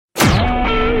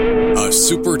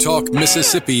SuperTalk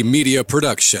Mississippi media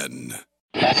production.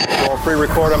 I'll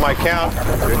pre-record on my count.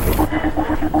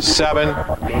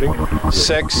 7,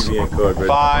 6,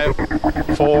 5,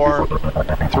 4,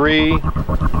 3,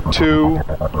 2.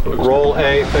 Roll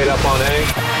A, fade up on A.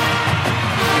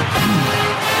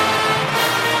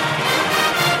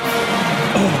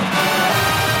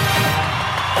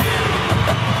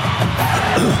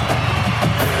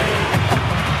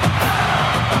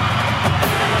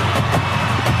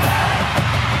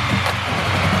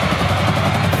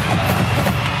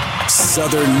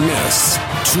 Southern Miss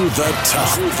to the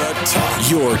top.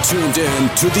 You're tuned in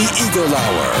to the Eagle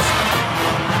Hour.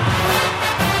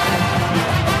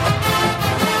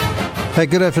 Hey,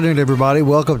 good afternoon, everybody.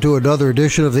 Welcome to another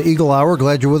edition of the Eagle Hour.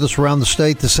 Glad you're with us around the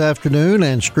state this afternoon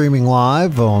and streaming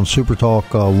live on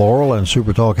SuperTalk Laurel and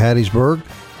SuperTalk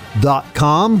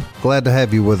Hattiesburg.com. Glad to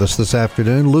have you with us this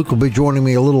afternoon. Luke will be joining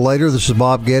me a little later. This is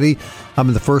Bob Getty. I'm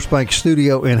in the First Bank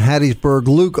studio in Hattiesburg.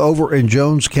 Luke over in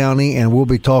Jones County, and we'll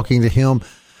be talking to him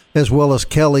as well as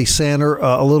Kelly Sanner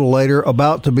a little later,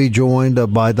 about to be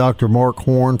joined by Dr. Mark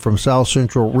Horn from South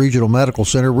Central Regional Medical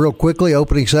Center. Real quickly,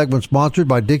 opening segment sponsored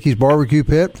by Dickey's Barbecue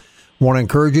Pit. Want to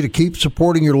encourage you to keep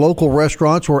supporting your local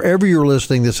restaurants wherever you're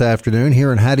listening this afternoon.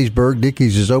 Here in Hattiesburg,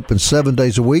 Dickey's is open 7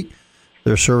 days a week.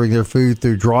 They're serving their food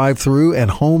through drive-through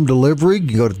and home delivery. You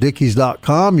can go to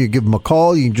Dickeys.com. You give them a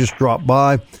call. You can just drop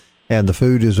by, and the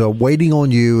food is waiting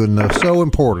on you. And so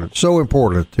important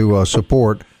to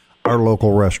support our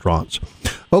local restaurants.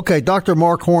 Okay, Dr.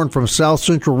 Mark Horn from South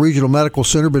Central Regional Medical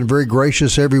Center, been very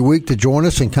gracious every week to join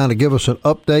us and kind of give us an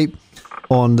update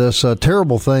on this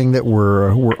terrible thing that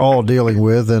we're all dealing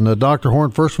with. And Dr. Horn,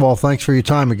 first of all, thanks for your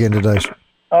time again today.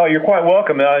 Oh, you're quite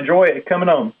welcome. I enjoy it coming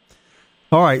on.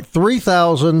 All right,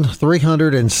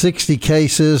 3,360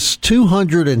 cases,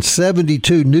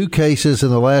 272 new cases in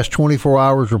the last 24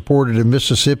 hours reported in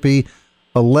Mississippi,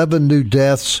 11 new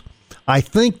deaths. I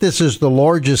think this is the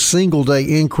largest single-day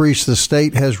increase the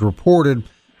state has reported.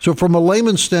 So from a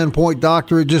layman's standpoint,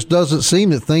 Doctor, it just doesn't seem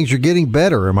that things are getting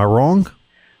better. Am I wrong?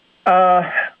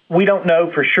 We don't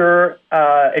know for sure.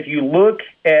 If you look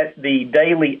at the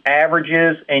daily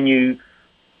averages and you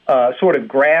sort of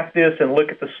graph this and look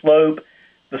at the slope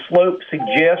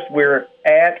suggests we're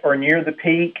at or near the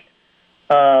peak.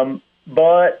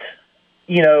 But,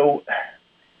 you know,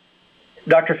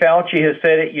 Dr. Fauci has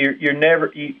said it,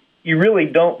 you really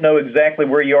don't know exactly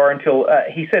where you are until,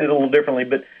 he said it a little differently,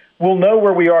 but we'll know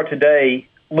where we are today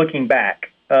looking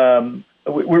back. We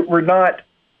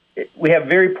have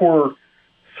very poor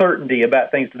certainty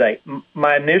about things today.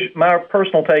 My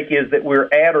personal take is that we're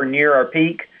at or near our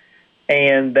peak,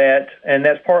 and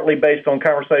that's partly based on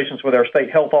conversations with our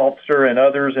state health officer and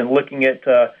others, and looking at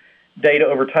data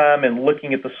over time and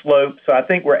looking at the slope. So I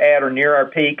think we're at or near our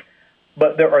peak.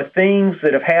 But there are things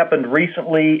that have happened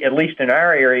recently, at least in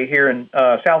our area here in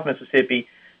South Mississippi,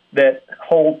 that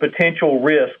hold potential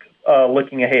risk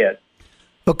looking ahead.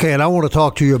 Okay, and I want to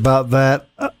talk to you about that.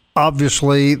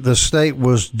 Obviously, the state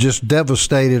was just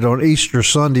devastated on Easter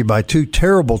Sunday by two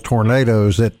terrible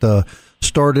tornadoes that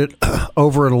started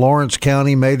over in Lawrence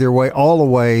County, made their way all the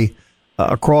way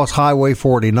across Highway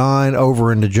 49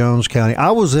 over into Jones County.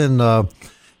 I was in the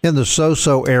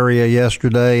Soso area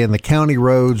yesterday, and the county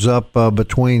roads up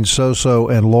between Soso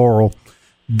and Laurel.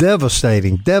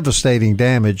 Devastating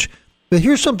damage. But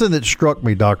here's something that struck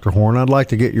me, Dr. Horn. I'd like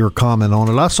to get your comment on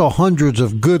it. I saw hundreds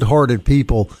of good-hearted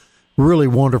people, really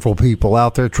wonderful people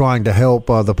out there trying to help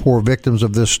the poor victims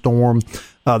of this storm.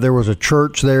 There was a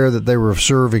church there that they were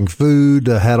serving food,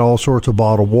 had all sorts of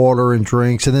bottled water and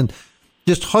drinks, and then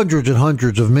just hundreds and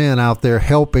hundreds of men out there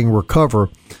helping recover,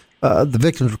 the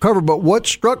victims recover. But what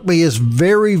struck me is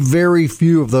very, very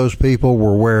few of those people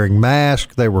were wearing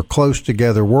masks. They were close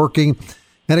together working.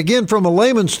 And again, from a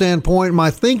layman's standpoint,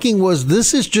 my thinking was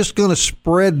this is just going to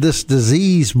spread this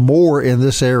disease more in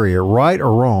this area, right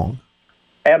or wrong?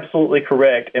 Absolutely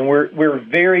correct, and we're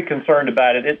very concerned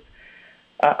about it.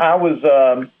 I was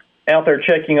out there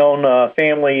checking on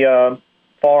family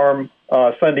farm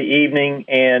Sunday evening,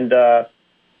 and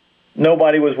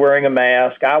nobody was wearing a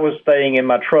mask. I was staying in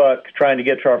my truck trying to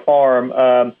get to our farm.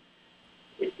 I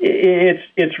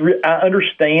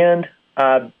understand.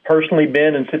 I've personally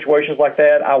been in situations like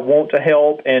that. I want to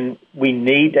help, and we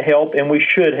need to help, and we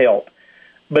should help.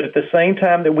 But at the same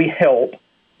time that we help,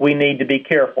 we need to be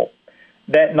careful.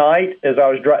 That night, as I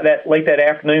was late that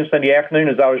afternoon, Sunday afternoon,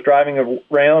 as I was driving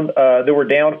around, there were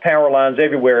downed power lines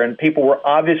everywhere, and people were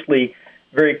obviously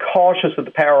very cautious of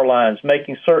the power lines,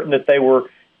 making certain that they were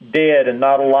dead and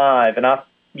not alive. And I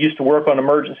used to work on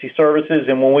emergency services,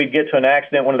 and when we'd get to an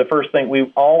accident, one of the first things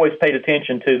we always paid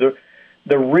attention to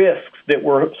the risks that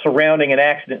were surrounding an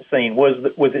accident scene. Was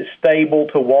it stable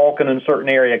to walk in a certain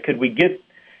area? Could we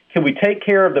take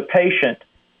care of the patient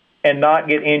and not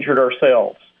get injured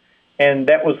ourselves? And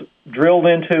that was drilled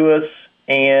into us,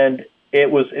 and it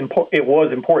was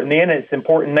important then, and it's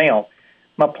important now.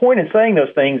 My point in saying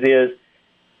those things is,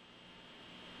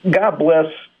 God bless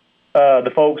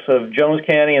the folks of Jones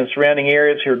County and surrounding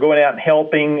areas who are going out and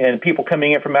helping, and people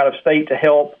coming in from out of state to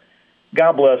help.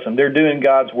 God bless them. They're doing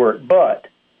God's work, but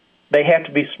they have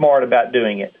to be smart about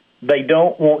doing it. They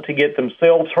don't want to get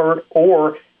themselves hurt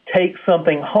or take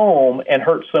something home and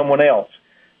hurt someone else.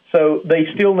 So they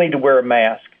still need to wear a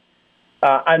mask.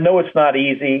 I know it's not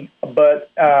easy, but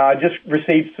I just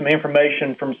received some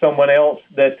information from someone else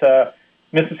that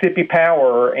Mississippi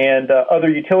Power and other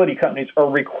utility companies are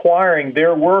requiring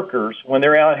their workers, when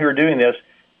they're out here doing this,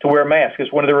 to wear masks.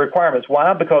 It's one of the requirements.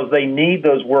 Why? Because they need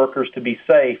those workers to be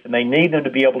safe, and they need them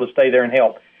to be able to stay there and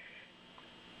help.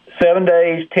 7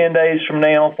 days, 10 days from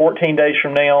now, 14 days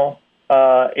from now,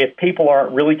 if people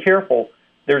aren't really careful,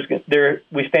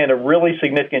 we stand a really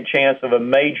significant chance of a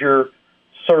major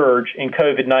surge in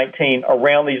COVID-19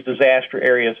 around these disaster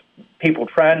areas. People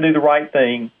trying to do the right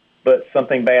thing, but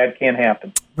something bad can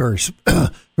happen. Very,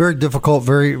 very difficult.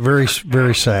 Very, very,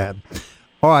 very sad.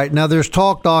 All right. Now, there's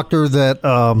talk, Doctor, that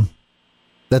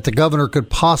the governor could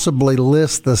possibly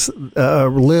lift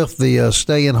the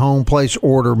stay-in-home place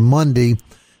order Monday.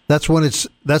 That's when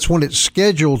it's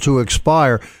scheduled to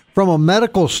expire. From a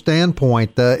medical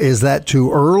standpoint, is that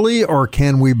too early, or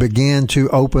can we begin to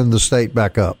open the state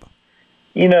back up?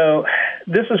 You know,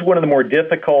 this is one of the more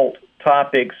difficult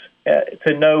topics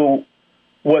to know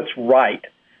what's right.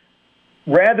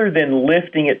 Rather than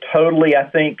lifting it totally, I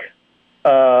think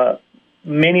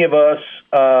many of us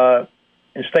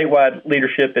in statewide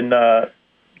leadership in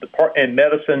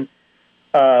medicine,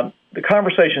 the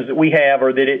conversations that we have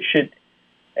are that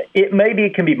maybe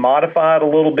it can be modified a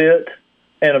little bit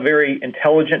in a very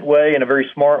intelligent way, in a very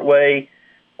smart way,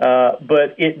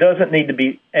 but it doesn't need to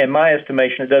be, in my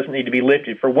estimation, it doesn't need to be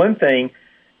lifted. For one thing,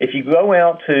 if you go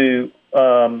out to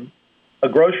a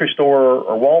grocery store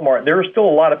or Walmart, there are still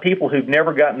a lot of people who've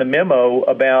never gotten the memo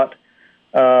about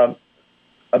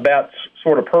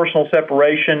sort of personal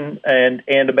separation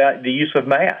and about the use of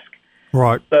masks.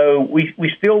 Right. So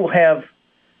we still have,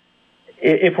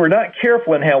 if we're not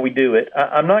careful in how we do it,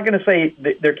 I'm not going to say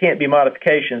that there can't be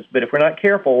modifications, but if we're not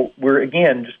careful, we're,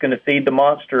 again, just going to feed the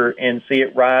monster and see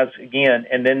it rise again,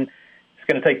 and then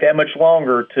it's going to take that much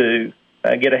longer to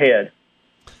get ahead.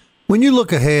 When you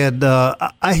look ahead,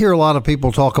 I hear a lot of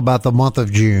people talk about the month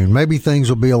of June. Maybe things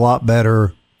will be a lot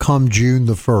better come June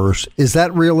the 1st. Is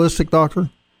that realistic, Doctor?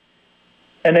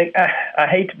 And I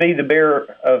hate to be the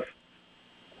bearer of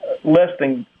less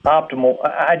than optimal.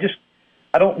 I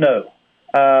don't know.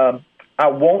 I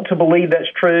want to believe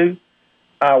that's true.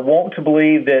 I want to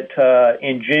believe that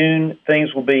in June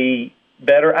things will be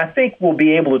better. I think we'll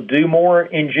be able to do more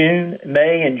in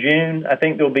May and June. I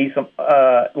think there'll be some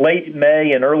late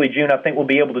May and early June. I think we'll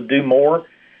be able to do more.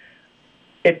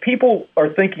 If people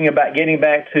are thinking about getting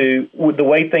back to the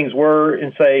way things were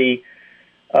in, say,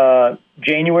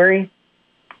 January,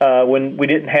 when we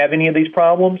didn't have any of these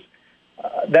problems,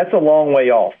 that's a long way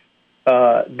off.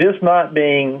 This not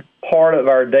being part of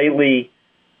our daily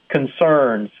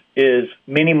concerns is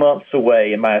many months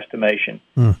away, in my estimation.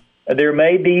 There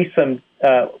may be some.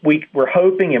 We're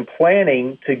hoping and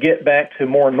planning to get back to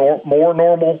more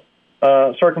normal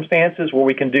circumstances where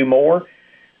we can do more,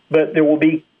 but there will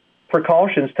be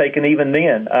precautions taken even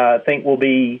then. I think we'll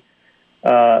be,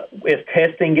 as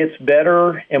testing gets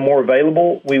better and more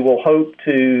available, we will hope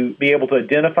to be able to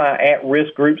identify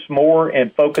at-risk groups more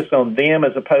and focus on them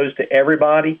as opposed to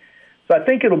everybody. So I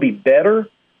think it'll be better,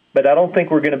 but I don't think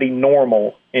we're going to be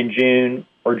normal in June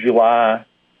or July.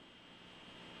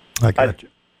 I got you.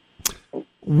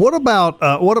 What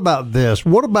about this?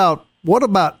 What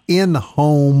about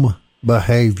in-home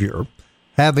behavior?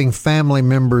 Having family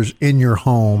members in your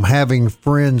home, having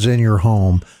friends in your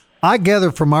home. I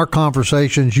gather from our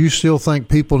conversations, you still think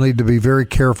people need to be very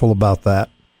careful about that.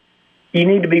 You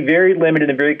need to be very limited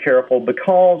and very careful,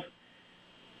 because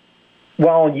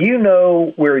while you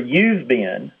know where you've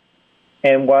been,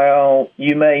 and while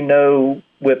you may know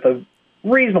with a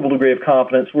reasonable degree of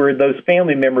confidence where those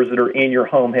family members that are in your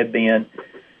home have been,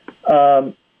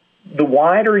 the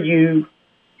wider you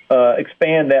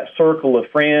expand that circle of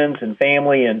friends and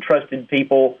family and trusted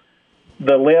people,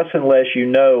 the less and less you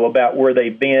know about where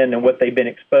they've been and what they've been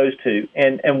exposed to.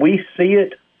 And we see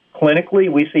it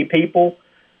clinically. We see people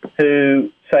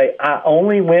who say, I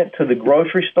only went to the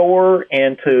grocery store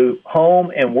and to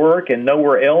home and work and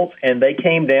nowhere else, and they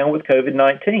came down with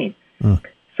COVID-19.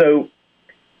 So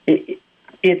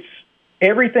it's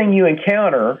everything you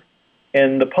encounter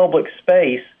in the public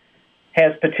space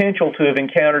has potential to have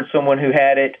encountered someone who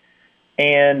had it,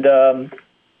 and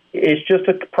it's just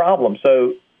a problem.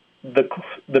 So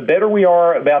the better we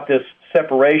are about this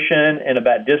separation and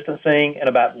about distancing and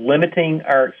about limiting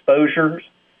our exposures,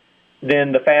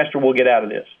 then the faster we'll get out of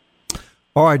this.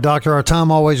 All right, Doctor, our time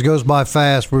always goes by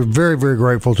fast. We're very, very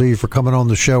grateful to you for coming on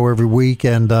the show every week.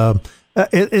 And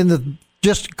in the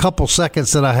just a couple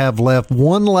seconds that I have left,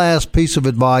 one last piece of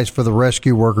advice for the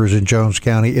rescue workers in Jones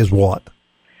County is what?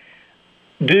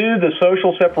 Do the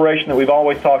social separation that we've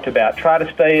always talked about. Try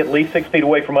to stay at least 6 feet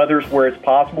away from others where it's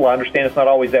possible. I understand it's not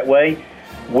always that way.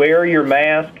 Wear your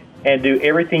mask and do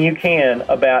everything you can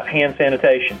about hand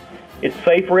sanitation. It's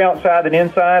safer outside than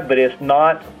inside, but it's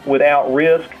not without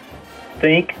risk.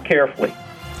 Think carefully.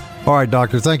 All right,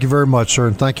 Doctor, thank you very much, sir,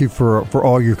 and thank you for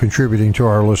all you're contributing to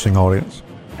our listening audience.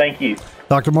 Thank you.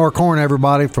 Dr. Mark Horn,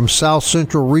 everybody, from South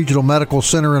Central Regional Medical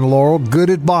Center in Laurel. Good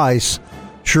advice.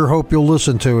 Sure hope you'll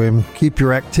listen to him. Keep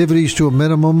your activities to a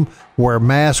minimum. Wear a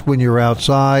mask when you're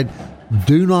outside.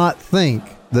 Do not think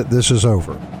that this is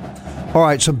over. All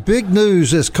right, some big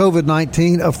news as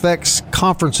COVID-19 affects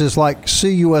conferences like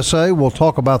CUSA. We'll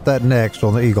talk about that next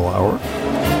on the Eagle Hour.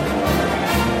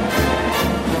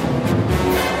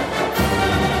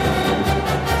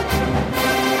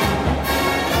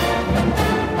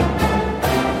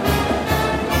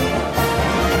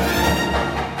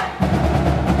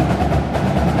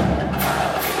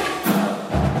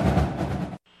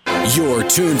 You're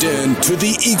tuned in to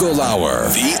the Eagle Hour.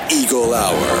 The Eagle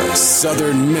Hour.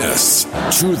 Southern Miss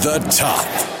to the top.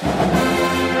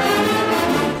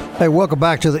 Hey, welcome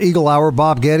back to the Eagle Hour.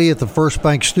 Bob Getty at the First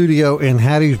Bank Studio in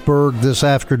Hattiesburg this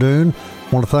afternoon. I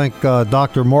want to thank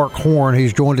Dr. Mark Horn.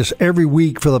 He's joined us every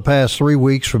week for the past 3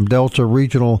 weeks from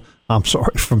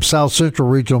from South Central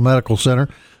Regional Medical Center.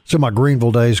 So my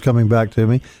Greenville days coming back to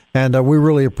me. And we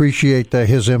really appreciate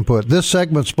his input. This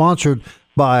segment sponsored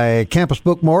by Campus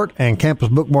Bookmart and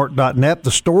campusbookmart.net.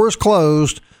 The store is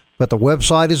closed, but the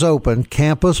website is open,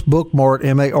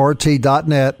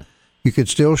 campusbookmart.net. You can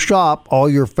still shop all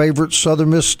your favorite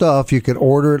Southern Miss stuff. You can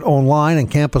order it online in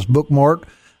Campus Bookmart.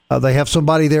 They have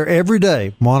somebody there every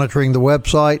day monitoring the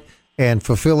website and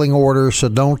fulfilling orders, so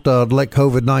don't let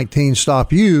COVID-19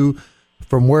 stop you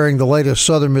from wearing the latest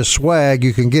Southern Miss swag.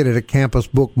 You can get it at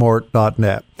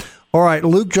campusbookmart.net. All right,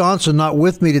 Luke Johnson not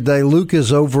with me today. Luke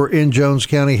is over in Jones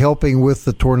County helping with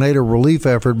the tornado relief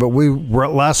effort, but we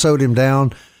lassoed him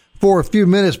down for a few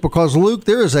minutes because, Luke,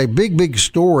 there is a big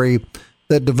story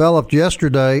that developed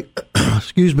yesterday,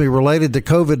 related to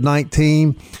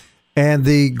COVID-19 and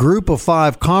the Group of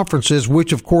 5 conferences,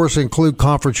 which, of course, include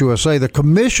Conference USA. The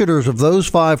commissioners of those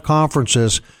 5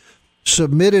 conferences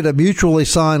submitted a mutually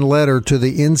signed letter to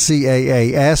the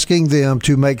NCAA asking them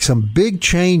to make some big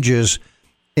changes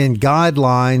in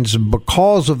guidelines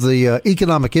because of the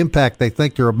economic impact they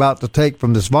think they're about to take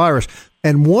from this virus.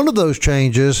 And one of those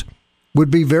changes would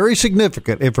be very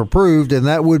significant if approved, and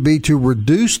that would be to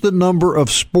reduce the number of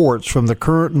sports from the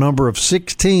current number of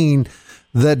 16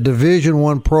 that Division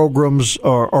I programs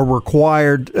are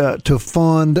required to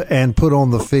fund and put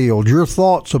on the field. Your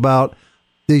thoughts about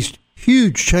these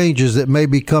huge changes that may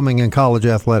be coming in college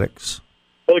athletics?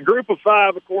 Well, the Group of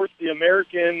 5, of course, the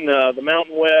American, the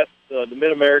Mountain West, the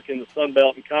Mid-American, the Sun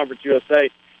Belt, and Conference USA.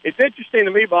 It's interesting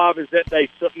to me, Bob, is that they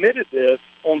submitted this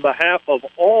on behalf of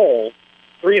all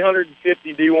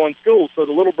 350 D1 schools. So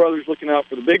the little brother's looking out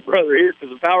for the big brother here because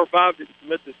the Power 5 didn't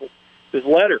submit this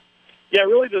letter. Yeah,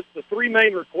 really, the 3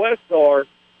 main requests are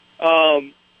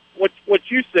what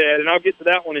you said, and I'll get to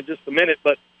that one in just a minute.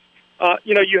 But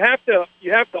you have to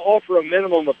offer a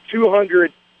minimum of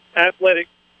 200 athletic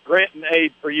grant and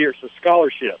aid per year, so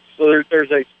scholarships. So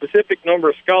there's a specific number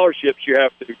of scholarships you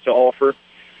have to offer.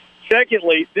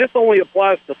 Secondly, this only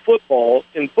applies to football.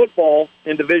 In football,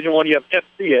 in Division I, you have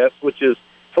FCS, which is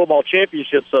Football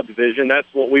Championship Subdivision. That's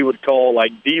what we would call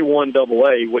like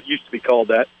D1AA, what used to be called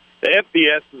that. The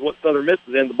FBS is what Southern Miss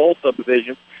is in, the Bowl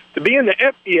Subdivision. To be in the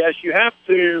FBS, you have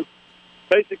to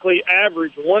basically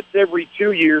average once every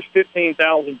 2 years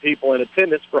 15,000 people in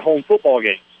attendance for home football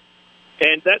games.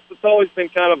 And it's always been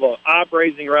kind of an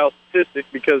eye-raising route statistic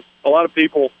because a lot of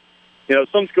people,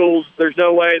 some schools, there's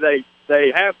no way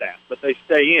they have that, but they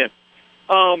stay in.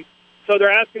 So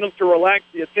they're asking them to relax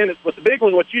the attendance. But the big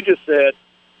one, what you just said,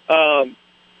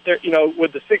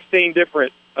 with the 16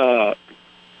 different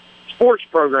sports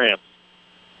programs.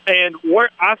 And where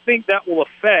I think that will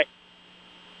affect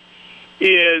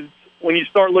is when you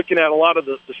start looking at a lot of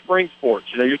the spring sports.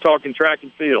 You're talking track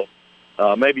and field,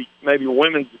 maybe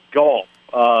women's golf,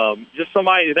 Just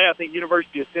somebody today, I think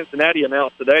University of Cincinnati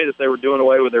announced today that they were doing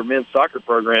away with their men's soccer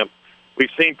program. We've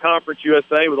seen Conference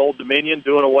USA with Old Dominion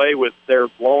doing away with their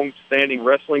long-standing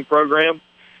wrestling program.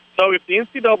 So if the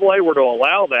NCAA were to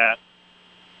allow that,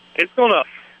 it's going to,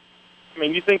 I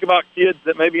mean, you think about kids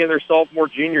that may be in their sophomore,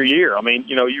 junior year. I mean,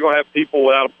 you're going to have people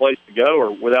without a place to go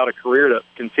or without a career to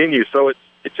continue. So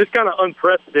it's just kind of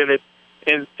unprecedented,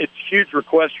 and it's huge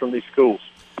requests from these schools.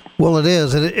 Well, it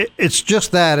is, and it's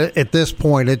just that at this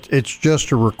point, it's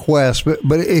just a request.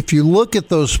 But if you look at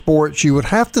those sports, you would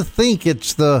have to think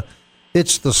it's the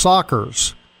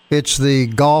soccers, it's the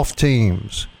golf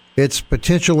teams, it's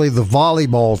potentially the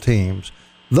volleyball teams.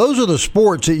 Those are the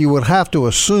sports that you would have to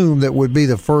assume that would be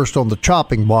the first on the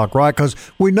chopping block, right? Because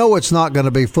we know it's not going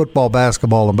to be football,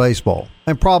 basketball, and baseball,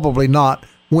 and probably not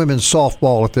women's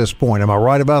softball at this point. Am I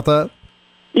right about that?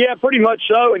 Yeah, pretty much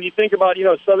so. And you think about,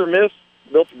 Southern Miss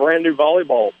built a brand new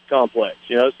volleyball complex,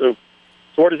 so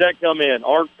where does that come in?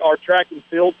 Our track and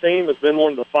field team has been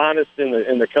one of the finest in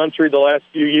the country the last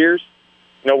few years.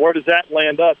 Where does that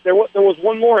land us? There was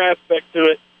one more aspect to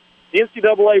it. The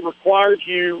NCAA requires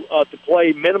you to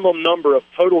play minimum number of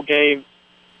total games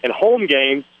and home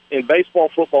games in baseball,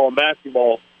 football, and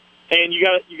basketball. And you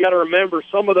got to remember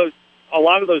a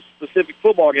lot of those specific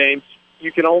football games,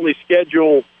 you can only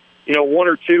schedule, one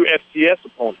or two FCS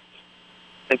opponents.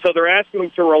 And so they're asking them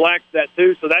to relax that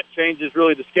too. So that changes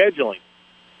really the scheduling.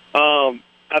 I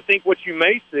think what you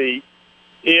may see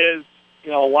is,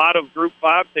 a lot of Group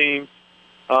 5 teams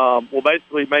will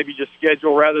basically maybe just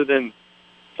schedule rather than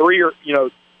 3 or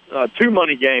 2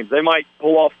 money games. They might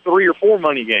pull off 3 or 4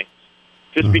 money games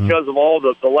just because of all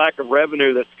the lack of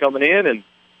revenue that's coming in. And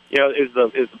is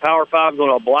the Power 5 going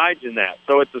to oblige in that?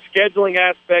 So it's a scheduling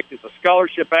aspect, it's a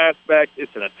scholarship aspect,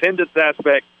 it's an attendance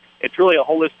aspect. It's really a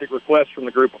holistic request from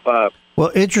the Group of 5. Well,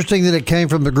 interesting that it came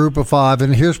from the Group of 5,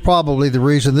 and here's probably the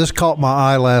reason this caught my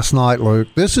eye last night, Luke.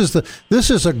 This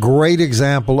is a great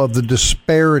example of the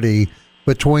disparity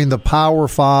between the Power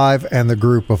 5 and the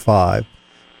Group of 5.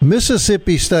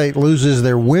 Mississippi State loses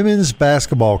their women's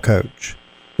basketball coach.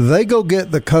 They go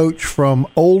get the coach from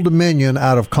Old Dominion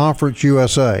out of Conference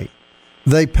USA.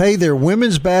 They pay their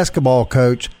women's basketball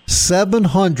coach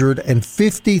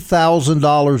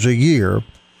 $750,000 a year,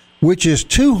 which is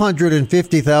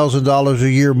 $250,000 a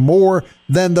year more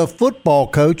than the football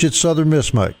coach at Southern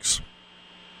Miss makes.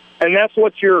 And that's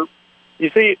what you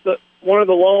see, one of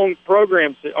the long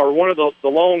programs, or one of the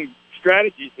long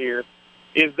strategies here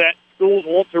is that schools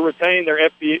want to retain their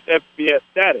FBS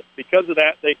status. Because of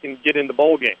that, they can get into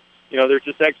bowl games. There's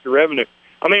just extra revenue.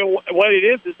 I mean, what it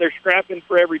is they're scrapping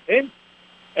for every penny.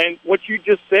 And what you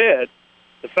just said,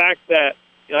 the fact that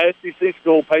SEC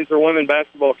school pays their women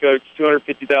basketball coach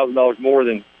 $250,000 more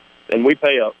than we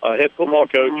pay a head football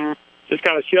coach, just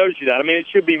kind of shows you that. I mean, it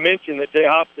should be mentioned that Jay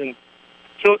Hopson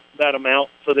took that amount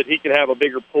so that he could have a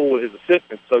bigger pool with his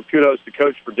assistants. So kudos to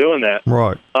Coach for doing that.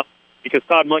 Right. Because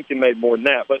Todd Monken made more than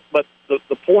that. But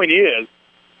the point is,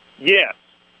 yes.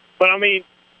 But, I mean,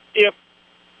 if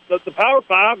the Power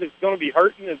 5 is going to be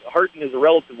hurting is a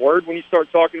relative word when you start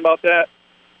talking about that.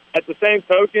 At the same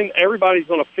token, everybody's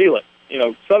going to feel it.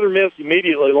 Southern Miss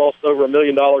immediately lost over $1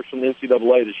 million from the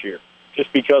NCAA this year just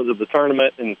because of the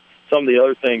tournament and some of the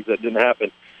other things that didn't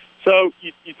happen. So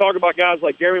you talk about guys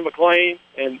like Jeremy McClain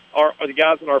and the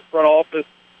guys in our front office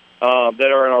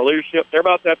that are in our leadership. They're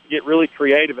about to have to get really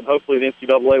creative, and hopefully the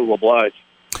NCAA will oblige.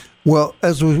 Well,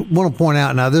 as we want to point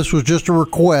out now, this was just a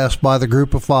request by the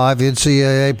Group of 5.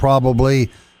 NCAA probably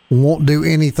won't do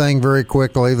anything very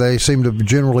quickly. They seem to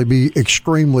generally be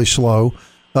extremely slow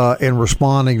in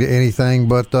responding to anything.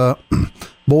 But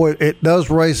boy, it does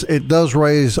raise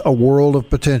a world of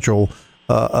potential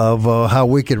of how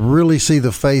we could really see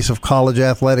the face of college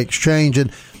athletics change.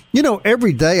 And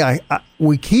every day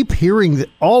we keep hearing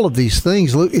all of these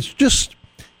things.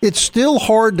 It's still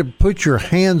hard to put your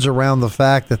hands around the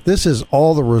fact that this is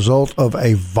all the result of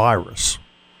a virus.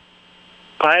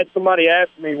 I had somebody ask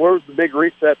me, where's the big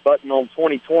reset button on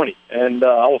 2020? And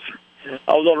I was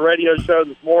on a radio show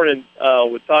this morning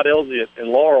with Todd Elzey and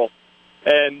Laurel.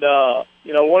 And,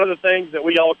 one of the things that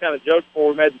we all kind of joked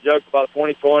for, we made the joke about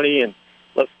 2020 and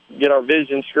let's get our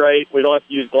vision straight. We don't have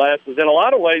to use glasses. In a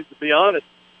lot of ways, to be honest,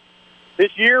 this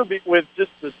year, with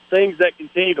just the things that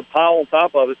continue to pile on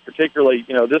top of us, particularly,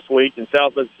 this week in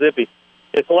South Mississippi,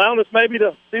 it's allowing us maybe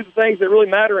to see the things that really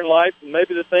matter in life and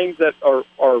maybe the things that are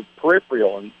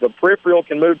peripheral. And the peripheral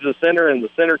can move to the center and the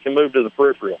center can move to the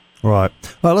peripheral. Right.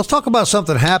 Well, let's talk about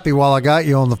something happy while I got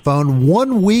you on the phone.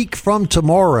 1 week from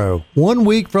tomorrow,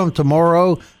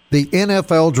 the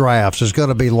NFL drafts is going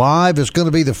to be live. It's going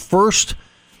to be the first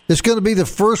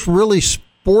really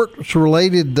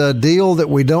sports-related deal that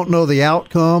we don't know the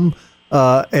outcome,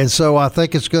 and so I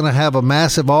think it's going to have a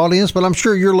massive audience, but I'm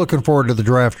sure you're looking forward to the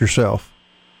draft yourself.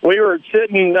 We were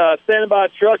standing by a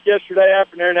truck yesterday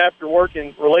afternoon after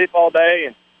working relief all day,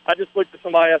 and I just looked at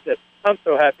somebody. I said, I'm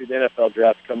so happy the NFL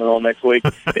draft's coming on next week.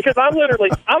 Because I'm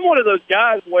one of those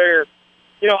guys where,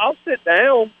 I'll sit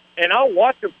down and I'll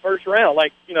watch the first round.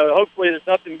 Like, hopefully there's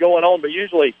nothing going on, but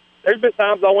usually there's been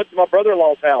times I went to my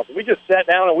brother-in-law's house and we just sat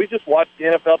down and we just watched the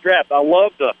NFL draft. I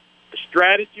love the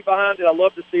strategy behind it. I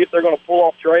love to see if they're going to pull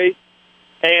off trades.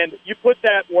 And you put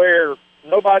that where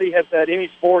nobody has had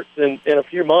any sports in a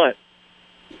few months.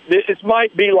 This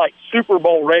might be like Super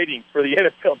Bowl ratings for the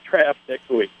NFL draft next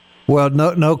week. Well,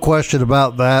 no question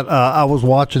about that. I was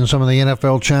watching some of the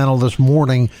NFL channel this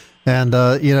morning, and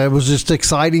it was just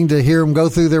exciting to hear them go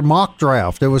through their mock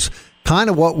draft. It was kind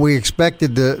of what we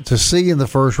expected to see in the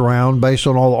first round based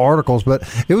on all the articles, but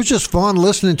it was just fun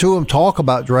listening to them talk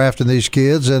about drafting these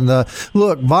kids. And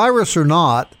look, virus or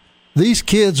not, these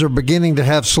kids are beginning to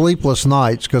have sleepless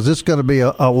nights because it's going to be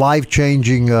a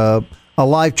life-changing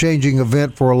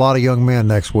event for a lot of young men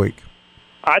next week.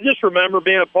 I just remember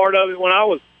being a part of it when I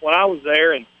was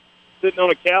there and sitting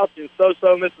on a couch in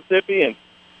Soso, Mississippi, and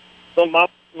so my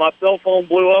cell phone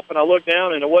blew up, and I looked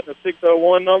down, and it wasn't a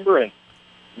 601 number, and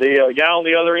the guy on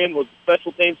the other end was the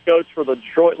special teams coach for the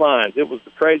Detroit Lions. It was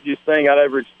the craziest thing I'd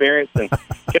ever experienced, and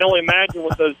can only imagine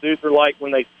what those dudes are like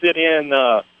when they sit in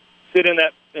the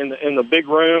big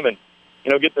room and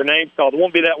get their names called. It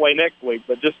won't be that way next week,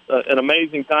 but just an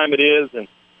amazing time it is, and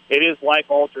it is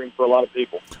life-altering for a lot of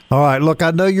people. All right, look,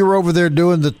 I know you're over there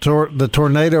doing the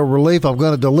tornado relief. I'm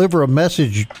going to deliver a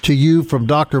message to you from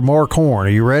Dr. Mark Horn. Are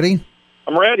you ready?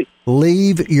 I'm ready.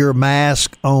 Leave your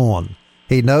mask on.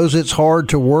 He knows it's hard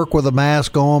to work with a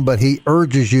mask on, but he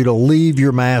urges you to leave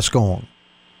your mask on.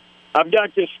 I've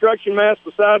got construction mask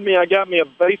beside me. I got me a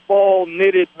baseball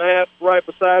knitted mask right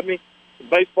beside me,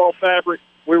 baseball fabric.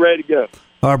 We're ready to go.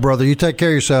 All right, brother, you take care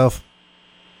of yourself.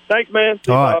 Thanks, man.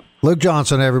 See All you, right. Bob. Luke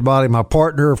Johnson, everybody, my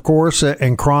partner, of course,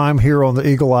 in crime here on the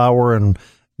Eagle Hour and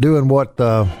doing what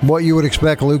you would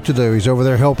expect Luke to do. He's over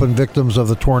there helping victims of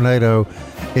the tornado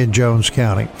in Jones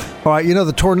County. All right,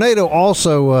 the tornado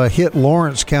also hit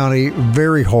Lawrence County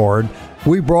very hard.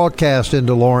 We broadcast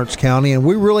into Lawrence County, and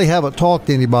we really haven't talked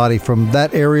to anybody from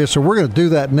that area, so we're going to do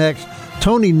that next.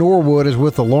 Tony Norwood is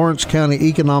with the Lawrence County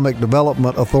Economic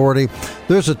Development Authority.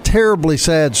 There's a terribly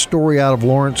sad story out of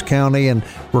Lawrence County, and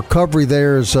recovery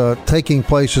there is taking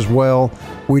place as well.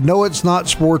 We know it's not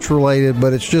sports related,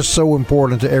 but it's just so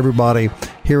important to everybody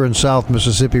here in South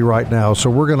Mississippi right now. So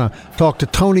we're going to talk to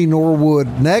Tony Norwood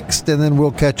next, and then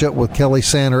we'll catch up with Kelly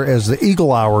Sander as the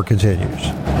Eagle Hour continues.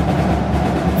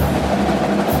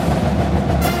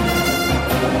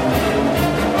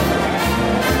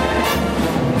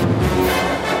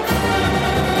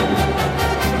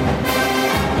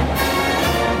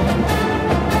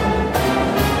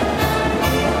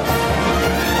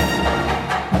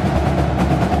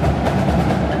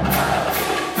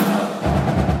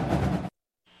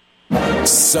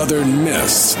 Southern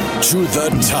Miss to the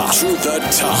top. To the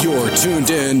top. You're tuned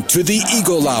in to the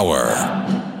Eagle Hour.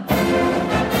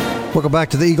 Welcome back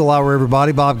to the Eagle Hour,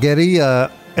 everybody. Bob Getty at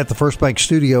the First Bank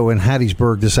Studio in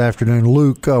Hattiesburg this afternoon.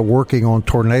 Luke working on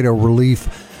tornado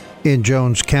relief in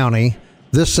Jones County.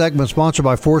 This segment sponsored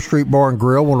by 4th Street Bar and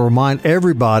Grill. I want to remind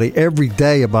everybody every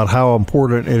day about how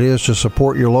important it is to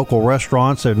support your local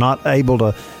restaurants. They're not able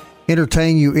to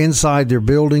entertain you inside their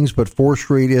buildings, but 4th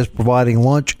Street is providing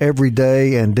lunch every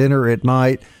day and dinner at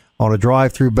night on a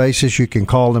drive-through basis. You can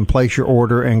call and place your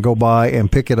order and go by and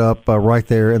pick it up right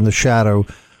there in the shadow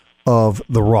of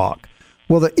the Rock.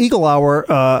 Well, the Eagle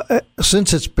Hour,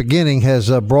 since its beginning, has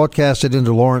broadcasted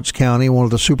into Lawrence County, one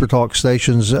of the Super Talk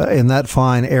stations in that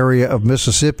fine area of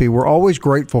Mississippi. We're always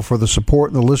grateful for the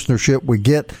support and the listenership we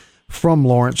get from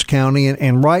Lawrence County.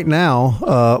 And right now,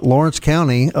 Lawrence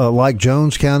County, like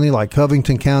Jones County, like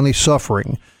Covington County,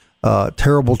 suffering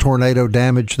terrible tornado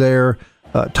damage there.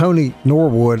 Tony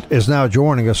Norwood is now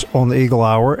joining us on the Eagle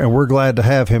Hour, and we're glad to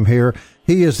have him here.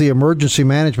 He is the Emergency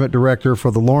Management Director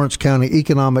for the Lawrence County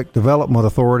Economic Development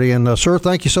Authority. And, sir,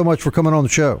 thank you so much for coming on the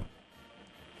show.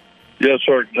 Yes,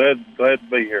 sir. Glad to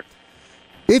be here.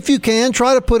 If you can,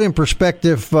 try to put in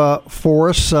perspective for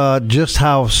us just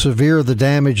how severe the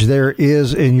damage there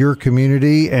is in your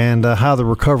community and how the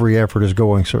recovery effort is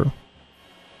going, sir.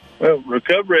 Well,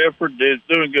 recovery effort is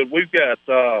doing good. We've got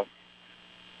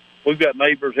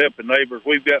neighbors helping neighbors.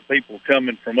 We've got people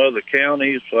coming from other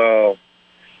counties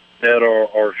that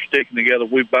are sticking together.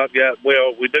 We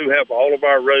do have all of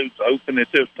our roads open at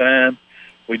this time.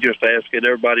 we just ask that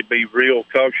everybody be real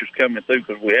cautious coming through,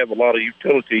 because we have a lot of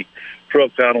utility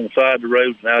trucks out on the side of the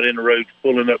roads and out in the roads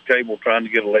pulling up cable trying to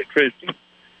get electricity.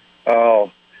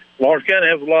 Lawrence County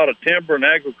has a lot of timber and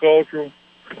agricultural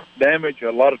damage,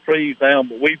 a lot of trees down,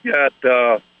 but we've got,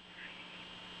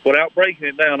 without breaking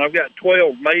it down, I've got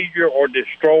 12 major or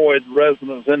destroyed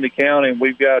residents in the county, and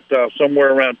we've got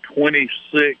somewhere around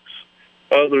 26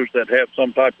 others that have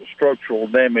some type of structural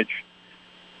damage.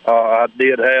 I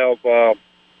did have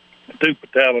 2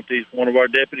 fatalities. One of our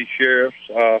deputy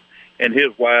sheriffs and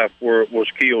his wife was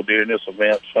killed during this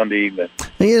event Sunday evening.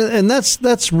 Yeah, and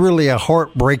that's really a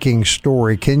heartbreaking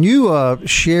story. Can you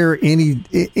share any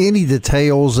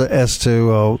details as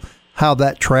to how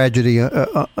that tragedy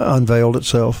unveiled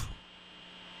itself?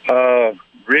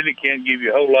 Really can't give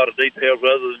you a whole lot of details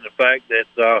other than the fact that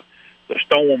the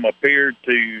storm appeared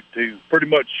to pretty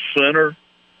much center,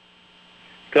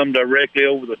 come directly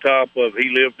over the top of. He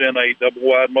lived in a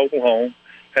double-wide mobile home,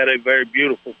 had a very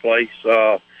beautiful place.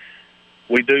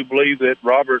 We do believe that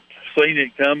Robert seen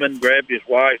it coming, grabbed his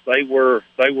wife. They were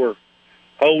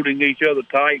holding each other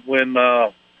tight when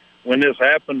this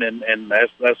happened, and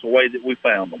that's the way that we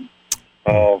found them.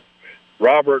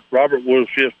 Robert was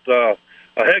just a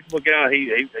heck of a guy.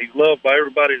 He loved by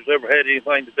everybody who's ever had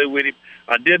anything to do with him.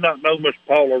 I did not know Miss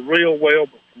Paula real well,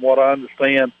 but from what I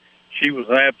understand, she was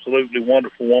an absolutely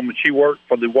wonderful woman. She worked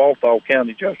for the Walthall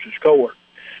County Justice Court.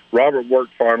 Robert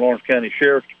worked for our Lawrence County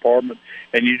Sheriff's Department,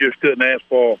 and you just couldn't ask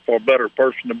for a better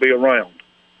person to be around.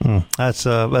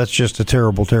 That's just a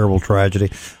terrible, terrible tragedy.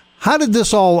 How did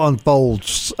this all unfold?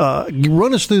 You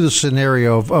run us through the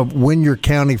scenario of when your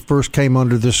county first came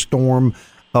under this storm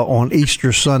on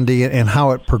Easter Sunday and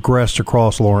how it progressed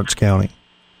across Lawrence County.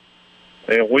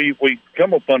 And we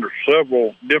come up under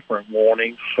several different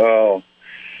warnings.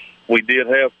 We did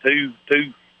have two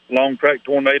long-track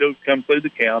tornadoes come through the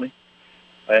county.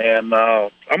 And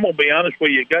I'm going to be honest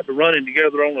with you, it got to running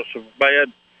together on us so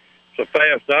fast.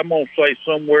 I'm going to say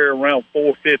somewhere around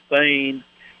 4:15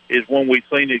 is when we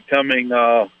seen it coming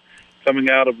out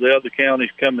of the other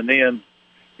counties coming in,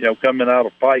 coming out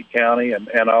of Pike County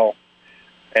and all.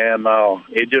 And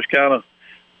it just kind of,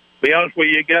 be honest with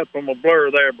you, it got from a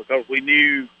blur there because we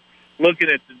knew, looking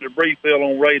at the debris field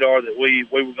on radar, that we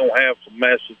were going to have some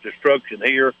massive destruction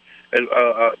here,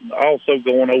 also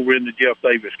going over into Jeff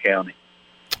Davis County.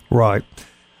 Right.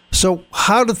 So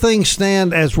how do things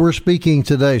stand as we're speaking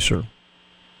today, sir?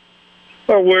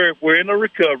 Well, we're in a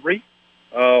recovery.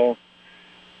 Right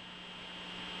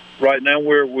now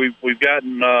we've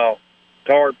gotten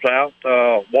tarps out.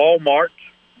 Walmart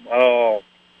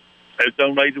has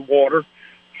donated water,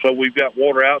 so we've got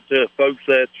water out to folks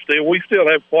that we still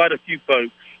have quite a few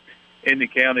folks in the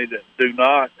county that do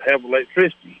not have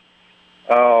electricity.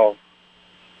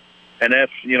 And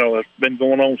that's, it's been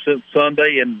going on since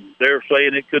Sunday, and they're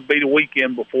saying it could be the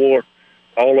weekend before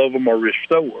all of them are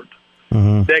restored.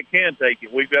 Mm-hmm. That can take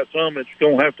it. We've got some that's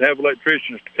going to have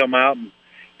electricians to come out and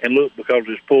look because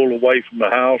it's pulled away from the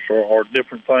house or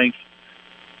different things.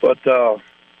 But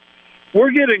we're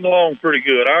getting along pretty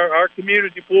good. Our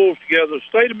community pulls together. The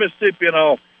state of Mississippi and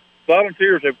all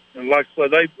volunteers have, like I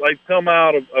said, they've come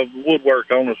out of the woodwork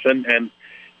on us, and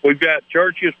we've got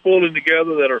churches pulling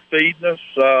together that are feeding us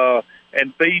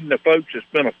and feeding the folks that's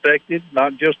been affected,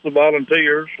 not just the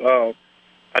volunteers.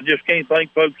 I just can't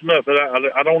thank folks enough.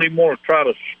 I don't even want to try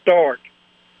to start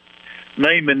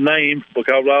naming names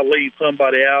because I'll leave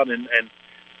somebody out. And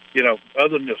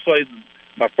other than to say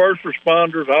my first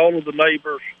responders, all of the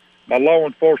neighbors, my law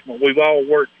enforcement, we've all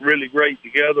worked really great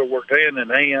together, worked hand in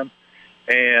hand,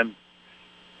 and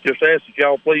just ask that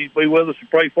y'all please be with us and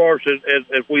pray for us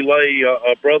as we lay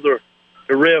a brother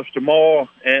to rest tomorrow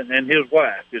and his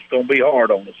wife. It's going to be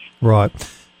hard on us. Right.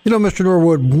 Mr.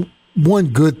 Norwood, one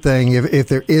good thing, if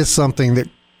there is something that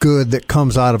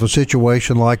comes out of a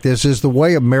situation like this, is the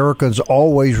way Americans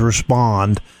always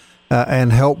respond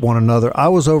and help one another. I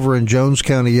was over in Jones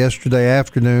County yesterday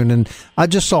afternoon, and I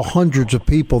just saw hundreds of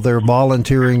people there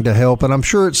volunteering to help, and I'm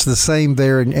sure it's the same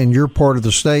there in your part of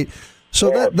the state.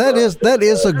 So that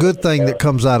is a good thing that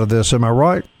comes out of this. Am I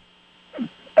right?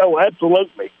 Oh,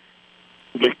 absolutely.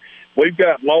 We've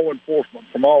got law enforcement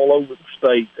from all over the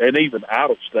state and even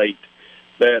out of state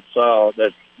that's called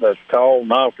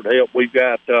and offered help. We've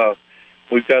got other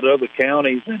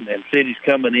counties and cities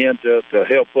coming in to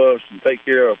help us and take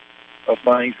care of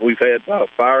things. We've had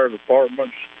fire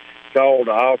departments called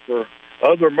to offer,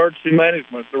 other emergency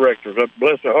management directors.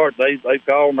 Bless their heart, they've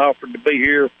called and offered to be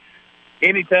here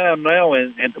anytime now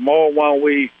and tomorrow while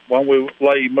we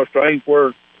lay Mr.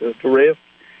 Ainsworth to rest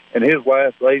and his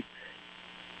wife.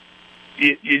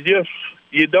 You just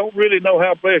you don't really know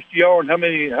how blessed you are and how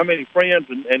many friends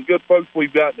and good folks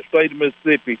we've got in the state of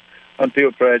Mississippi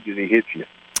until tragedy hits you.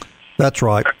 That's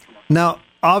right. Now,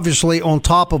 obviously, on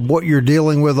top of what you're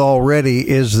dealing with already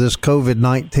is this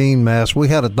COVID-19 mess. We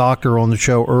had a doctor on the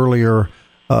show earlier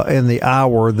in the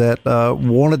hour that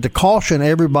wanted to caution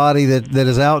everybody that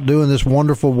is out doing this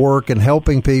wonderful work and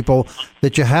helping people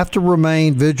that you have to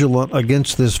remain vigilant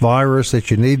against this virus, that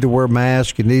you need to wear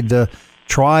masks, you need to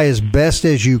try as best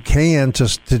as you can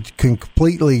to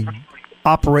completely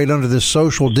operate under this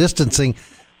social distancing.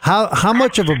 How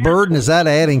much of a burden is that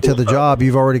adding to the job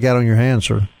you've already got on your hands,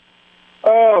 sir?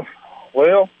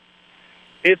 Well,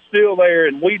 it's still there,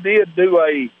 and we did do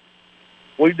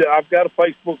I've got a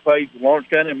Facebook page, Lawrence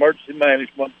County Emergency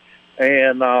Management,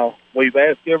 and we've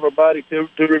asked everybody to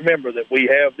remember that we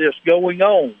have this going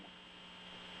on.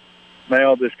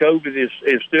 Now, this COVID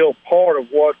is still part of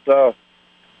what,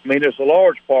 it's a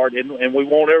large part, and we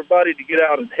want everybody to get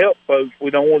out and help folks. We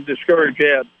don't want to discourage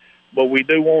that, but we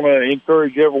do want to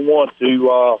encourage everyone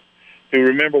to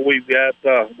remember we've got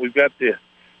the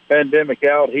pandemic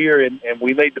out here, and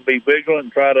we need to be vigilant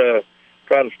and try to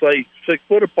stay 6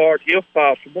 foot apart if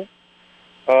possible,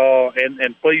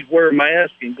 and please wear a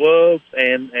mask and gloves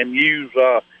and use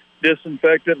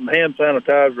disinfectant and hand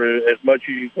sanitizer as much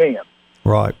as you can.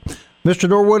 Right. Mr.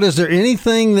 Norwood, is there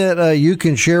anything that you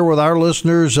can share with our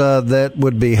listeners that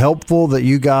would be helpful that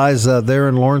you guys there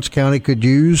in Lawrence County could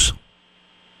use?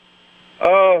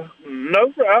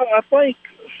 No, I think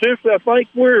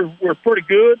we're pretty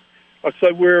good. Like I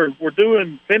say, we're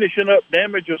finishing up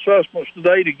damage assessments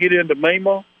today to get into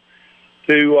MEMA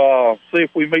to see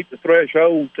if we meet the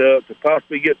threshold to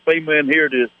possibly get FEMA in here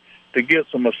to get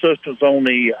some assistance on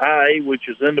the IA, which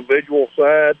is individual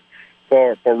side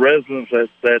for residents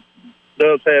that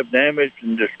does have damage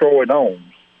and destroyed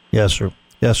homes. Yes, sir.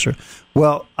 Yes, sir.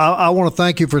 Well, I want to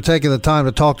thank you for taking the time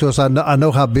to talk to us. I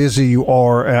know how busy you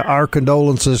are. Our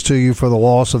condolences to you for the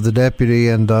loss of the deputy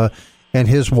and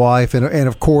his wife, and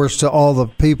of course to all the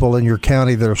people in your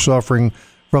county that are suffering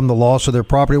from the loss of their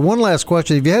property. One last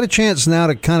question: have you had a chance now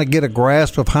to kind of get a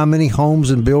grasp of how many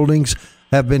homes and buildings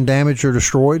have been damaged or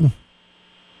destroyed?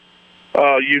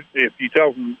 If you're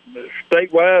talking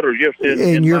statewide or just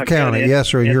in your county? Yes,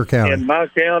 sir, in your county. In my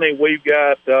county, we've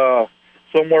got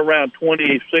somewhere around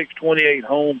 26, 28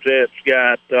 homes that's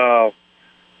got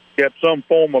some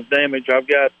form of damage. I've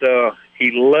got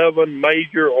 11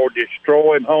 major or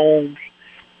destroyed homes.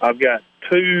 I've got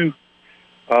 2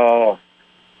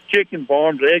 chicken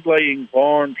farms, egg-laying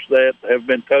farms that have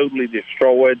been totally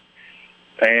destroyed.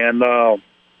 And I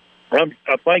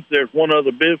think there's one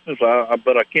other business,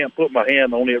 but I can't put my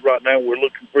hand on it right now. We're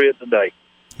looking for it today.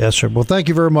 Yes, sir. Well, thank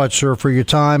you very much, sir, for your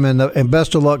time, and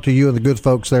best of luck to you and the good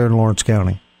folks there in Lawrence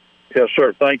County. Yes,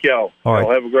 sir. Thank y'all. All right.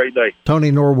 Y'all have a great day.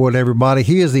 Tony Norwood, everybody.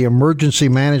 He is the Emergency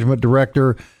Management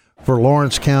Director for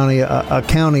Lawrence County, a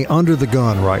county under the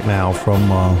gun right now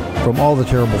from all the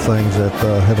terrible things that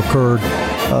have occurred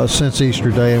since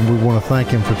Easter Day, and we want to thank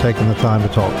him for taking the time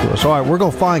to talk to us. All right, we're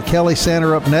going to find Kelly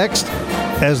Sander up next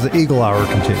as the Eagle Hour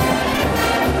continues.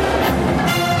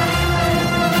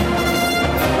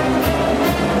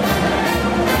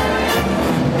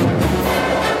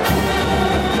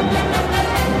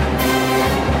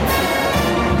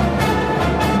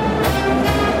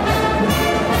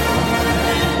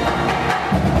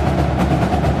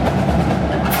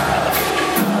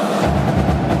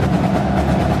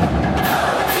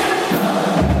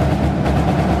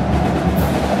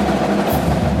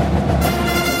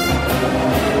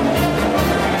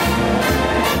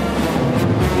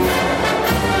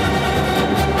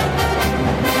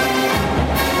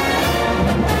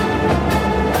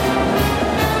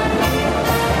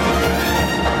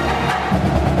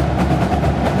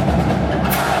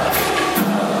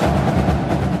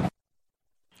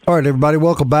 All right, everybody,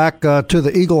 welcome back to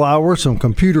the Eagle Hour. Some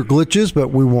computer glitches, but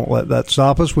we won't let that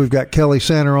stop us. We've got Kelly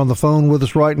Sander on the phone with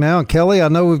us right now. And Kelly, I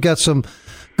know we've got some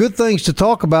good things to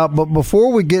talk about, but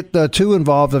before we get too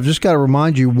involved, I've just got to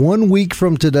remind you, 1 week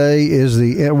from today is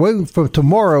from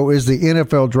tomorrow is the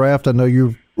NFL draft. I know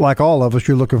you, like all of us,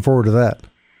 you're looking forward to that.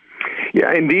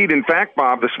 Yeah, indeed. In fact,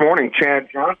 Bob, this morning, Chad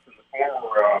Johnson, the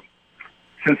former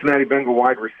Cincinnati Bengal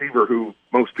wide receiver who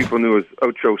most people knew as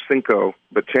Ocho Cinco,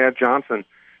 but Chad Johnson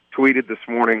tweeted this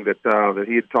morning that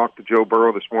he had talked to Joe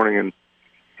Burrow this morning, and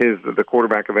the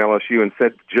quarterback of LSU, and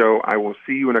said to Joe, "I will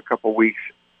see you in a couple weeks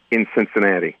in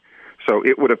Cincinnati." So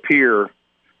it would appear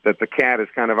that the cat is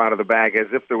kind of out of the bag, as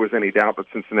if there was any doubt that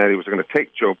Cincinnati was going to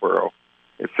take Joe Burrow.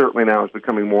 It certainly now is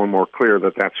becoming more and more clear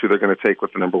that that's who they're going to take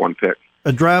with the number 1 pick.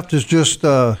 A draft is just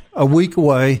a week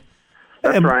away.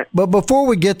 That's right. But before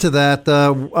we get to that,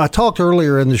 I talked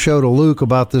earlier in the show to Luke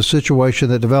about this situation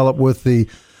that developed with the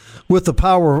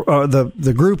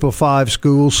the group of 5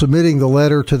 schools submitting the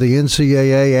letter to the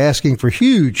NCAA asking for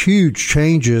huge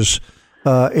changes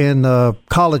in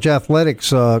college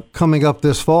athletics coming up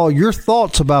this fall. Your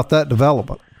thoughts about that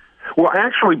development? Well,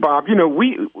 actually, Bob,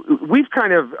 we've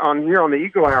kind of here on the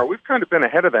Eagle Hour, we've kind of been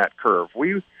ahead of that curve.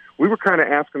 We were kind of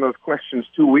asking those questions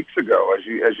 2 weeks ago as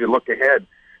you look ahead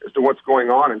as to what's going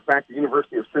on. In fact, the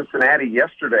University of Cincinnati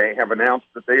yesterday have announced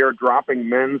that they are dropping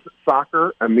men's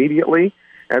soccer immediately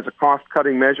as a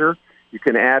cost-cutting measure. You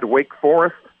can add Wake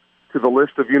Forest to the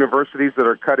list of universities that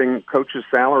are cutting coaches'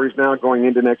 salaries now going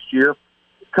into next year.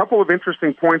 A couple of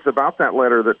interesting points about that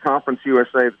letter that Conference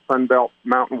USA, the Sun Belt,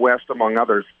 Mountain West, among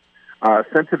others,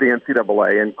 sent to the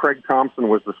NCAA, and Craig Thompson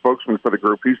was the spokesman for the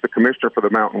group. He's the commissioner for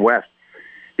the Mountain West.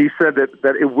 He said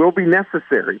that it will be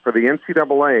necessary for the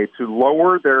NCAA to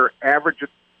lower their average.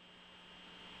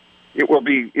 It'll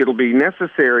be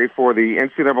necessary for the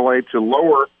NCAA to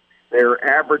lower their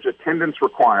average attendance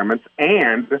requirements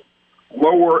and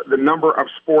lower the number of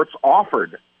sports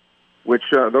offered, which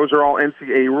those are all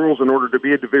NCAA rules. In order to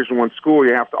be a Division I school,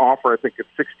 you have to offer, I think it's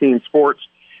 16 sports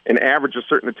and average a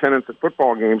certain attendance at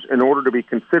football games in order to be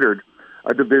considered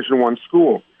a Division I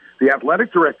school. The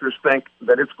athletic directors think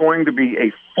that it's going to be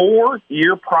a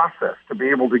 4-year process to be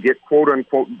able to get,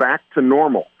 quote-unquote, back to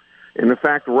normal. And in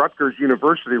fact, Rutgers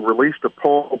University released a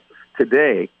poll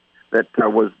today that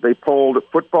they polled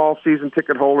football season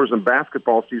ticket holders and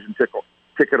basketball season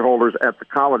ticket holders at the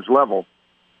college level.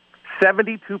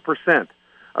 72%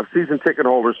 of season ticket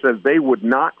holders said they would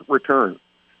not return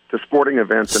to sporting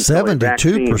events until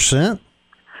 72%?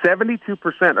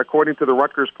 72%, according to the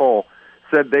Rutgers poll,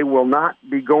 said they will not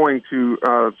be going to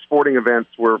sporting events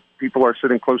where people are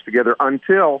sitting close together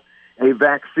until a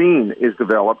vaccine is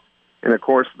developed. And, of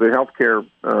course, the healthcare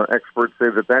experts say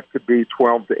that could be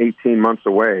 12 to 18 months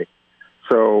away.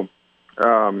 So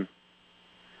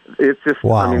it's just,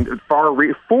 wow. I mean,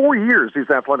 4 years these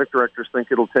athletic directors think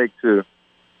it'll take to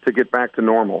get back to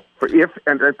normal.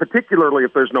 And particularly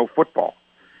if there's no football.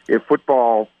 If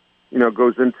football,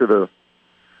 goes into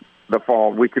the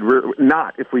fall, we could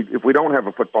not. If we don't have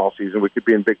a football season, we could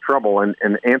be in big trouble. And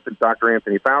Dr.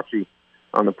 Anthony Fauci,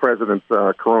 on the president's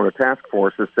Corona task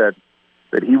force, has said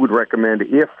that he would recommend,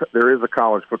 if there is a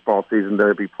college football season, that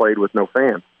it be played with no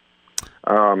fans.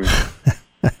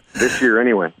 This year,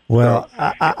 anyway. Well,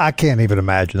 so, I can't even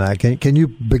imagine that. Can you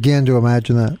begin to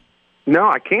imagine that? No,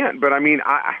 I can't. But I mean,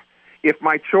 if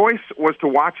my choice was to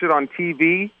watch it on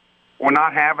TV or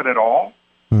not have it at all,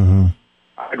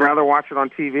 I'd rather watch it on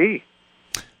TV.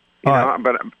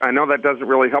 But I know that doesn't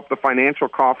really help the financial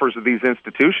coffers of these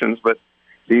institutions. But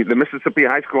the Mississippi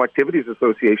High School Activities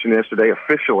Association yesterday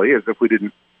officially, as if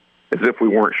we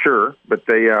weren't sure, but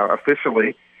they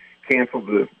officially canceled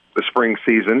the spring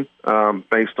season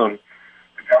based on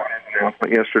the governor's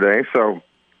announcement yesterday. So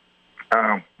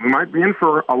we might be in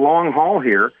for a long haul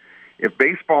here. If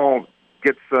baseball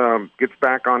gets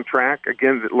back on track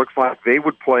again, it looks like they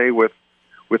would play with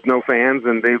no fans,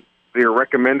 and they are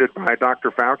recommended by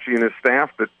Dr. Fauci and his staff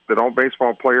that all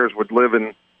baseball players would live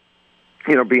in,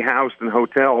 be housed in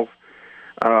hotels,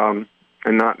 and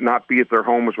not be at their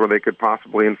homes where they could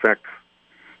possibly infect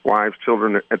wives,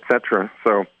 children, etc.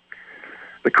 So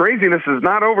the craziness is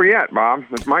not over yet, Bob.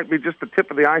 It might be just the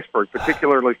tip of the iceberg,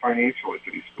 particularly financially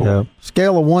for these schools. Yeah.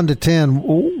 Scale of 1 to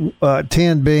 10,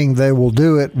 10 being they will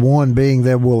do it, 1 being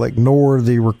they will ignore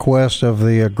the request of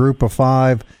the group of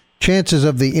 5. Chances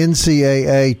of the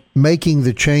NCAA making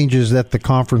the changes that the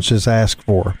conference has asked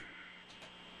for?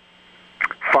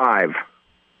 5.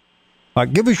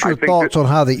 Give us your thoughts on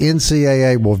how the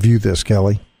NCAA will view this,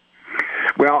 Kelly.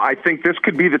 Well, I think this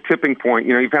could be the tipping point.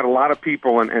 You've had a lot of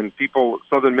people, and people,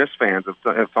 Southern Miss fans,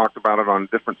 have talked about it on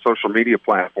different social media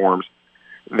platforms,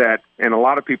 and a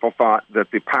lot of people thought that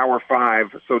the Power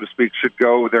 5, so to speak, should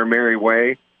go their merry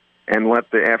way and let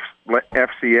the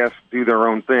FCS do their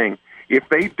own thing. If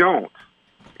they don't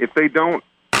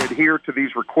adhere to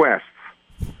these requests,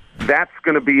 that's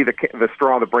going to be the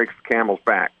straw that breaks the camel's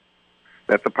back.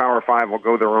 That the Power 5 will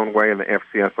go their own way and the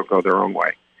FCS will go their own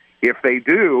way. If they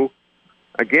do,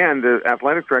 again, the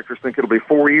athletic directors think it'll be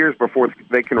 4 years before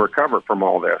they can recover from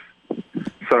all this.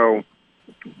 So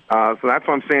that's what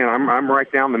I'm saying. I'm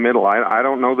right down the middle. I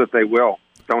don't know that they will.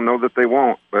 Don't know that they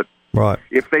won't. But right.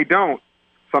 If they don't,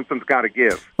 something's got to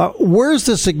give. Where's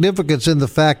the significance in the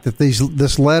fact that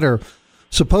this letter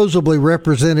supposedly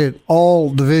represented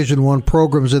all Division I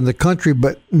programs in the country,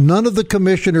 but none of the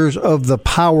commissioners of the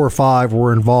Power 5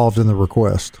 were involved in the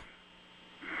request?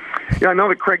 Yeah, I know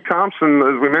that Craig Thompson,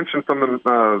 as we mentioned from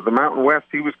the Mountain West,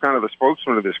 he was kind of the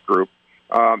spokesman of this group.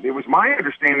 It was my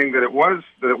understanding that it wasn't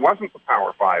the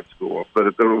Power 5 schools, but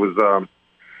it was.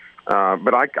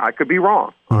 But I could be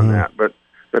wrong on that. But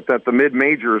that the mid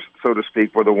majors, so to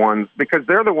speak, were the ones, because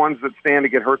they're the ones that stand to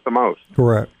get hurt the most.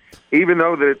 Correct. Even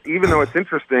though it's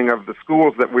interesting, of the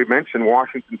schools that we mentioned,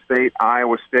 Washington State,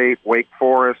 Iowa State, Wake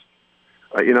Forest,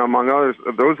 among others,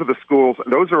 those are the schools.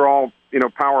 Those are all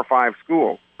Power 5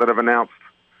 schools that have announced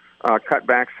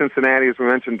cutbacks. Cincinnati, as we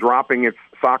mentioned, dropping its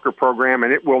soccer program,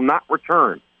 and it will not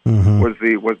return. Was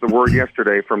the word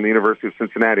yesterday from the University of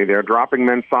Cincinnati. They're dropping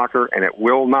men's soccer, and it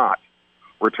will not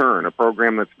return, a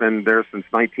program that's been there since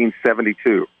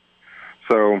 1972.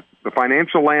 So the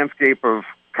financial landscape of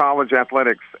college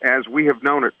athletics, as we have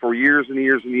known it for years and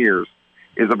years and years,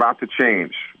 is about to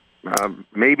change.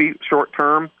 Maybe short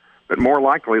term, but more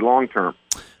likely long term.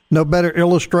 No better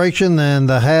illustration than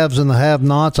the haves and the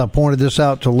have-nots. I pointed this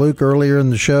out to Luke earlier in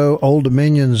the show. Old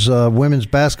Dominion's women's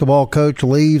basketball coach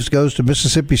leaves, goes to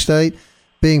Mississippi State,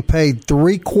 being paid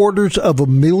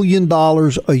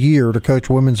 $750,000 a year to coach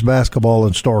women's basketball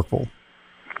in Starkville.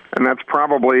 And that's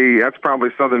probably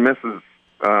Southern Miss's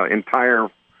entire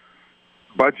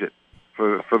budget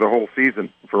for the whole season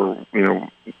for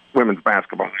women's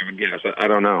basketball. I would guess. I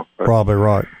don't know. But probably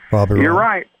right. You're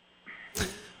right.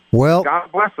 Well, God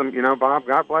bless them, Bob.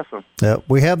 God bless them. Yeah,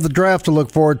 we have the draft to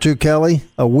look forward to, Kelly,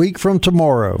 a week from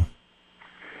tomorrow.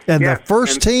 And the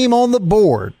first team on the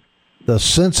board, the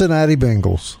Cincinnati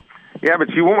Bengals. Yeah, but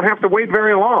you won't have to wait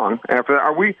very long after that.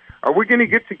 Are we going to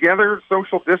get together,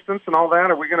 social distance and all that?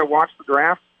 Are we going to watch the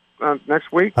draft next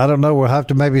week? I don't know. We'll have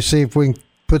to maybe see if we can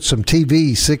put some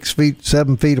TVs 6 feet,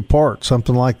 7 feet apart,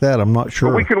 something like that. I'm not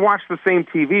sure. But we can watch the same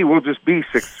TV. We'll just be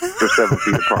 6 or 7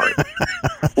 feet apart.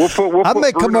 I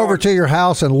may come over to your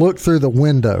house and look through the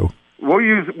window. We'll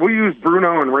use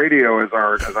Bruno and radio as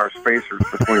our spacers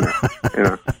between us.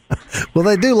 Well,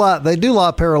 they do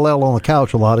lie parallel on the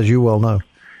couch a lot, as you well know.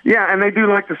 Yeah, and they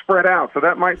do like to spread out, so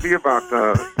that might be about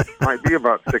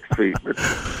 6 feet. But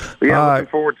yeah, looking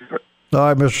forward to it. All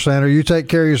right, Mr. Sander, you take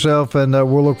care of yourself, and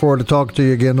we'll look forward to talking to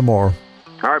you again tomorrow.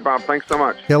 All right, Bob. Thanks so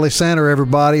much. Kelly Sander,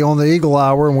 everybody, on the Eagle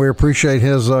Hour, and we appreciate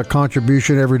his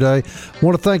contribution every day. I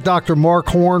want to thank Dr. Mark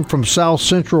Horn from South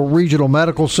Central Regional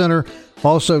Medical Center,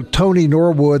 also Tony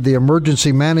Norwood, the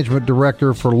Emergency Management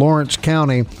Director for Lawrence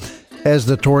County. As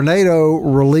the tornado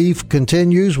relief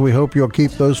continues, we hope you'll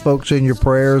keep those folks in your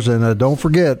prayers, and don't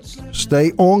forget,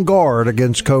 stay on guard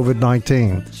against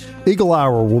COVID-19. Eagle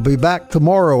Hour will be back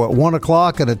tomorrow at 1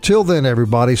 o'clock, and until then,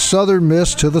 everybody, Southern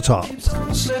Miss to the top.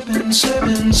 Slipping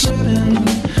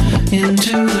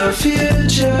into the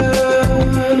future.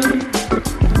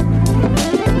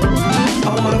 I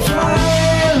want to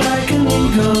fly like an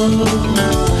eagle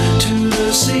to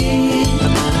the sea.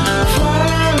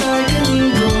 Fly like an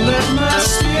eagle, let my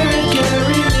spirit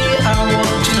carry me. I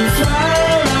want to fly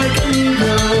like an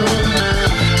eagle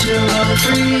till I'm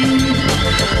free.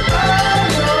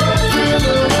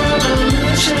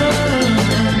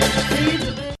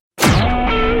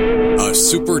 A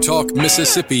SuperTalk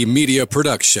Mississippi media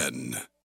production.